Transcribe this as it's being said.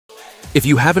If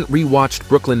you haven't rewatched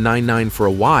Brooklyn Nine-Nine for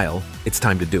a while, it's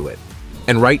time to do it.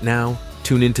 And right now,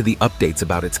 tune into the updates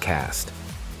about its cast.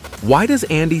 Why does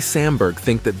Andy Samberg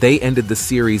think that they ended the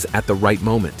series at the right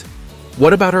moment?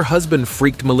 What about her husband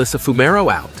freaked Melissa Fumero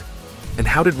out? And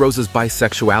how did Rosa's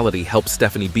bisexuality help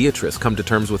Stephanie Beatriz come to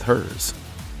terms with hers?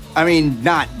 I mean,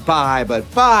 not bye,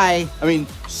 but bye. I mean,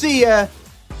 see ya.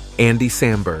 Andy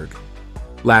Samberg.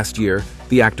 Last year,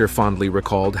 the actor fondly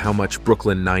recalled how much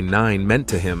Brooklyn Nine-Nine meant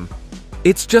to him.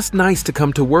 "It's just nice to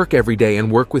come to work every day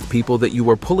and work with people that you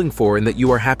are pulling for and that you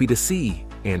are happy to see,"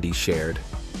 Andy shared.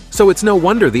 So it's no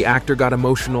wonder the actor got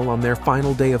emotional on their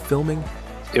final day of filming.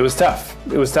 It was tough.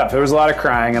 There was a lot of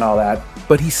crying and all that.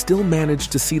 But he still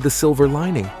managed to see the silver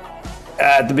lining.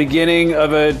 At the beginning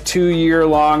of a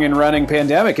 2-year-long and running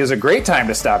pandemic is a great time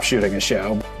to stop shooting a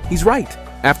show. He's right.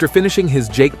 After finishing his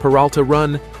Jake Peralta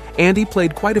run, Andy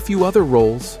played quite a few other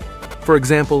roles. For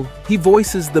example, he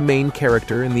voices the main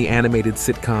character in the animated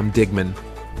sitcom Digman.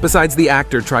 Besides, the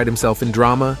actor tried himself in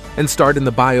drama and starred in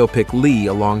the biopic Lee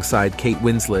alongside Kate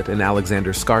Winslet and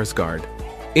Alexander Skarsgård.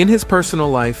 In his personal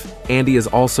life, Andy is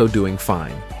also doing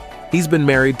fine. He's been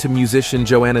married to musician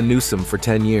Joanna Newsom for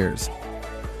 10 years.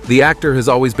 The actor has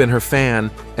always been her fan,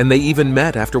 and they even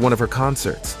met after one of her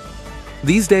concerts.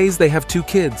 These days, they have 2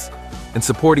 kids and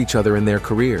support each other in their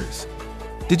careers.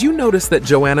 Did you notice that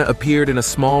Joanna appeared in a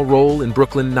small role in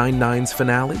Brooklyn Nine-Nine's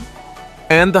finale?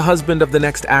 And the husband of the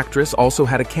next actress also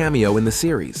had a cameo in the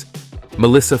series,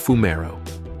 Melissa Fumero.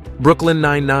 Brooklyn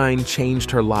Nine-Nine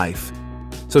changed her life,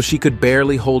 so she could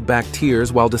barely hold back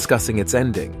tears while discussing its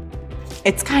ending.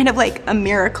 It's kind of like a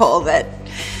miracle that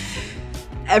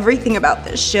everything about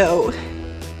this show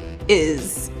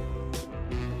is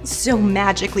so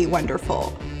magically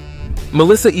wonderful.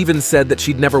 Melissa even said that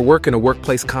she'd never work in a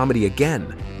workplace comedy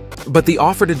again. But the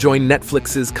offer to join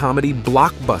Netflix's comedy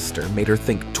Blockbuster made her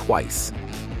think twice.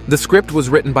 The script was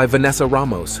written by Vanessa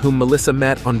Ramos, whom Melissa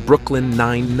met on Brooklyn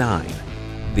Nine-Nine.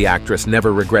 The actress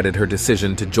never regretted her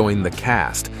decision to join the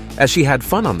cast, as she had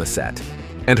fun on the set,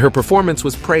 and her performance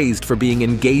was praised for being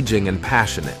engaging and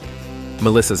passionate.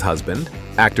 Melissa's husband,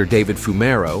 actor David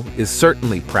Fumero, is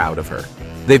certainly proud of her.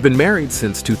 They've been married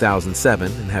since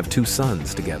 2007 and have 2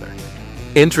 sons together.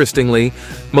 Interestingly,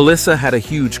 Melissa had a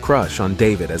huge crush on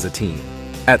David as a teen.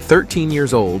 At 13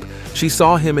 years old, she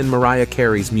saw him in Mariah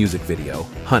Carey's music video,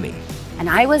 Honey. And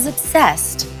I was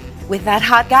obsessed with that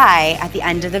hot guy at the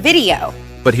end of the video.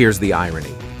 But here's the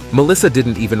irony. Melissa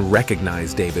didn't even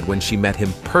recognize David when she met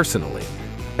him personally.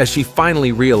 As she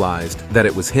finally realized that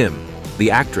it was him, the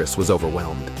actress was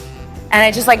overwhelmed. And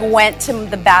I just went to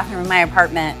the bathroom in my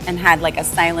apartment and had a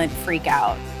silent freak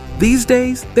out. These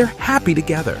days, they're happy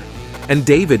together. And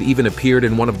David even appeared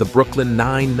in one of the Brooklyn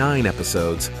Nine-Nine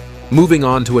episodes, moving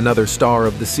on to another star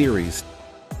of the series,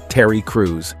 Terry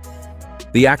Crews.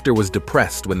 The actor was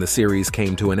depressed when the series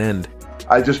came to an end.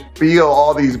 I just feel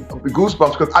all these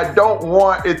goosebumps because I don't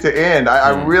want it to end.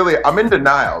 I'm in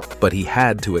denial. But he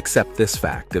had to accept this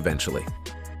fact eventually.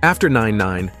 After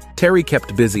Nine-Nine, Terry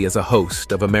kept busy as a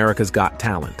host of America's Got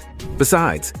Talent.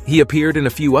 Besides, he appeared in a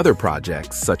few other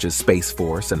projects such as Space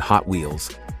Force and Hot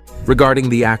Wheels. Regarding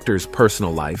the actor's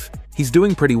personal life, he's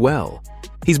doing pretty well.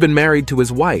 He's been married to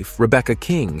his wife, Rebecca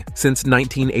King, since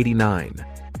 1989.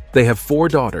 They have 4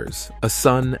 daughters, a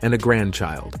son and a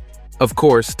grandchild. Of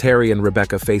course, Terry and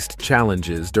Rebecca faced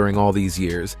challenges during all these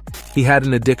years. He had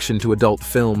an addiction to adult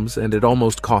films, and it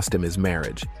almost cost him his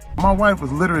marriage. My wife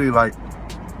was literally like,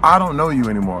 "I don't know you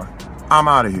anymore. I'm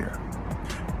out of here."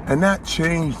 And that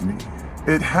changed me.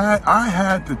 I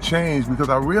had to change because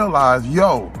I realized,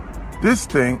 this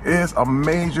thing is a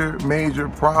major, major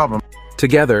problem.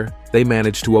 Together, they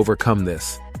managed to overcome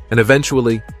this, and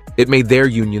eventually, it made their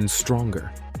union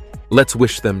stronger. Let's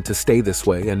wish them to stay this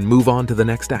way and move on to the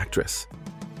next actress.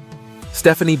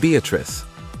 Stephanie Beatriz.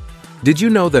 Did you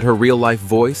know that her real-life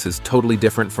voice is totally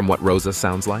different from what Rosa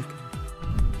sounds like?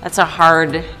 That's a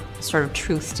hard sort of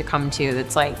truth to come to.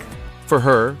 That's For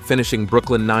her, finishing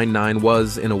Brooklyn Nine-Nine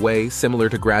was, in a way, similar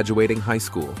to graduating high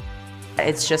school.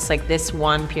 it's just this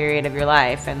one period of your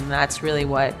life, and that's really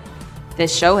what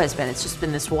this show has been. It's just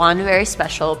been this one very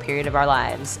special period of our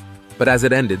lives. But as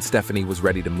it ended, Stephanie was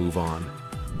ready to move on.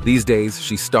 These days,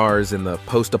 she stars in the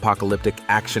post-apocalyptic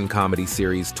action comedy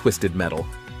series Twisted Metal,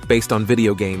 based on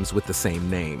video games with the same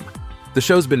name. The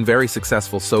show's been very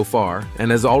successful so far and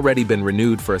has already been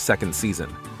renewed for a second season.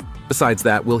 Besides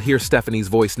that, we'll hear Stephanie's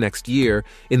voice next year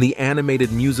in the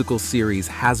animated musical series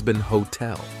Has-Been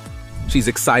Hotel. She's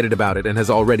excited about it and has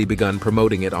already begun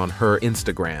promoting it on her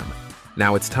Instagram.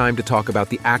 Now it's time to talk about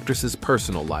the actress's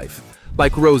personal life.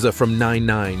 Like Rosa from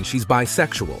 9-9, she's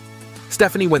bisexual.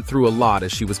 Stephanie went through a lot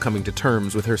as she was coming to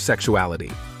terms with her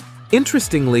sexuality.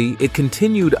 Interestingly, it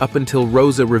continued up until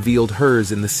Rosa revealed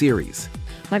hers in the series.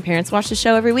 My parents watch the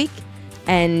show every week,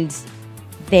 and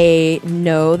they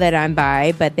know that I'm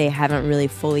bi, but they haven't really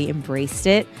fully embraced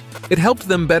it. It helped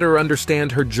them better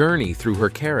understand her journey through her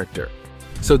character.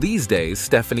 So these days,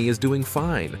 Stephanie is doing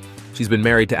fine. She's been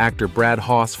married to actor Brad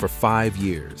Hoss for 5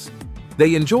 years.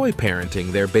 They enjoy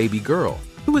parenting their baby girl,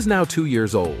 who is now 2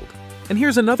 years old. And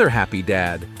here's another happy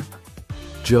dad,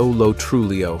 Joe Lo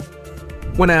Truglio.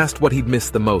 When asked what he'd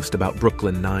missed the most about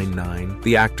Brooklyn Nine-Nine,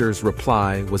 the actor's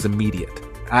reply was immediate.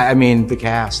 I mean, the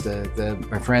cast,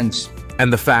 my friends.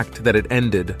 And the fact that it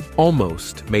ended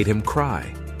almost made him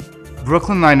cry.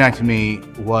 Brooklyn Nine-Nine to me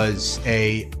was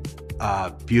a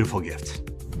beautiful gift.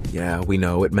 Yeah, we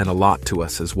know it meant a lot to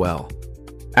us as well.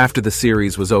 After the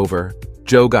series was over,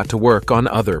 Joe got to work on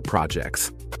other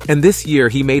projects. And this year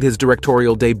he made his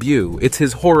directorial debut. It's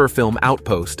his horror film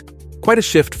Outpost. Quite a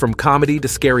shift from comedy to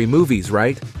scary movies,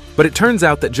 right? But it turns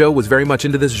out that Joe was very much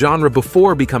into this genre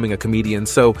before becoming a comedian,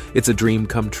 so it's a dream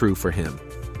come true for him.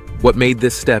 What made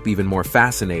this step even more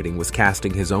fascinating was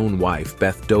casting his own wife,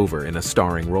 Beth Dover, in a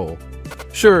starring role.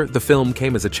 Sure, the film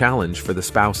came as a challenge for the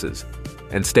spouses,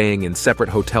 and staying in separate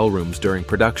hotel rooms during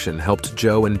production helped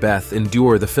Joe and Beth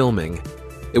endure the filming.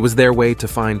 It was their way to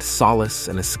find solace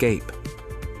and escape.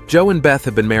 Joe and Beth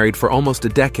have been married for almost a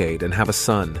decade and have a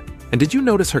son. And did you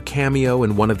notice her cameo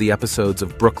in one of the episodes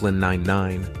of Brooklyn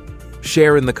Nine-Nine?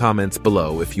 Share in the comments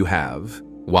below if you have.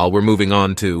 While we're moving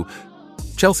on to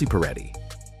Chelsea Peretti.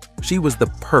 She was the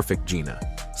perfect Gina,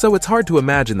 so it's hard to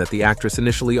imagine that the actress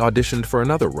initially auditioned for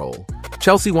another role.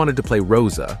 Chelsea wanted to play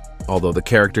Rosa, although the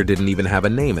character didn't even have a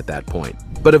name at that point.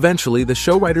 But eventually, the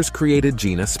show writers created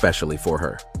Gina specially for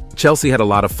her. Chelsea had a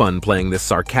lot of fun playing this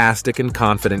sarcastic and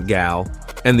confident gal,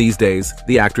 and these days,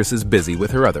 the actress is busy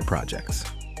with her other projects.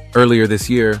 Earlier this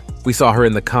year, we saw her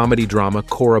in the comedy drama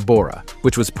Cora Bora,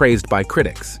 which was praised by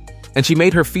critics. And she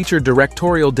made her feature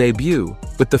directorial debut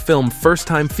with the film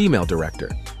First-Time Female Director.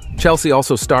 Chelsea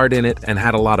also starred in it and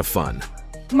had a lot of fun.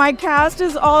 My cast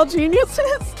is all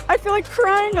geniuses. I feel like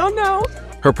crying, oh no.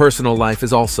 Her personal life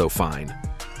is also fine.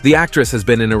 The actress has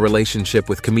been in a relationship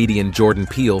with comedian Jordan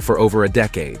Peele for over a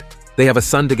decade. They have a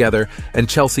son together, and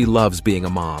Chelsea loves being a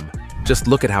mom. Just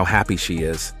look at how happy she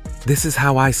is. "This is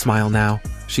how I smile now,"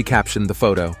 she captioned the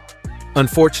photo.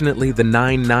 Unfortunately, the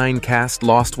 9-9 cast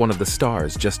lost one of the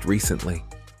stars just recently.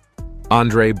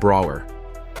 Andre Braugher.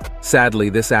 Sadly,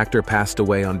 this actor passed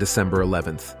away on December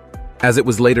 11th. As it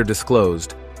was later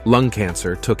disclosed, lung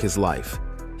cancer took his life.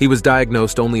 He was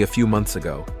diagnosed only a few months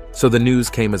ago, so the news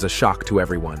came as a shock to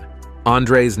everyone.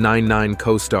 Andre's 9-9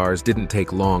 co-stars didn't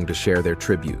take long to share their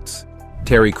tributes.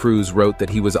 Terry Crews wrote that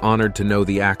he was honored to know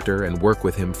the actor and work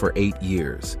with him for 8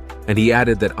 years. And he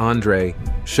added that Andre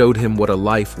showed him what a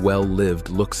life well-lived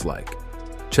looks like.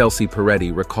 Chelsea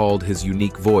Peretti recalled his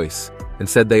unique voice and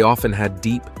said they often had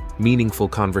deep, meaningful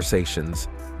conversations.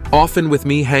 "Often with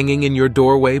me hanging in your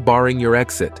doorway barring your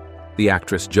exit," the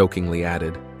actress jokingly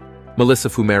added. Melissa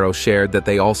Fumero shared that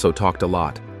they also talked a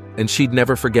lot, and she'd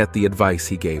never forget the advice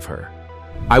he gave her.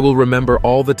 "I will remember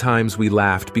all the times we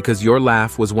laughed because your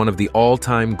laugh was one of the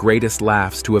all-time greatest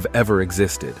laughs to have ever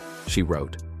existed," she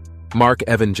wrote. Mark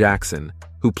Evan Jackson,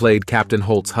 who played Captain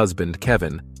Holt's husband,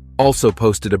 Kevin, also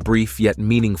posted a brief yet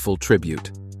meaningful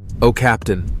tribute. "Oh,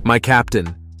 Captain, my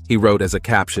Captain," he wrote as a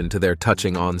caption to their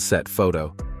touching on-set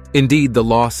photo. Indeed, the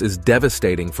loss is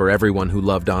devastating for everyone who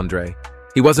loved Andre.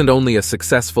 He wasn't only a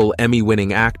successful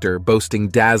Emmy-winning actor boasting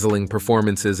dazzling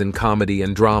performances in comedy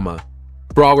and drama.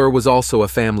 Braugher was also a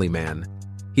family man.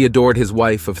 He adored his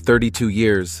wife of 32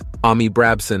 years, Ami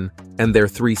Brabson, and their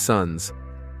 3 sons.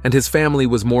 And his family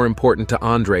was more important to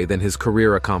Andre than his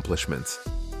career accomplishments.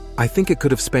 "I think it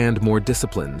could have spanned more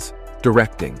disciplines,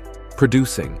 directing,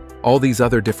 producing, all these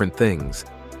other different things,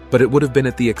 but it would have been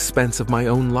at the expense of my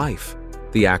own life,"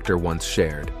 the actor once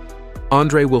shared.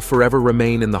 Andre will forever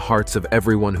remain in the hearts of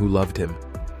everyone who loved him,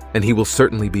 and he will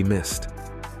certainly be missed.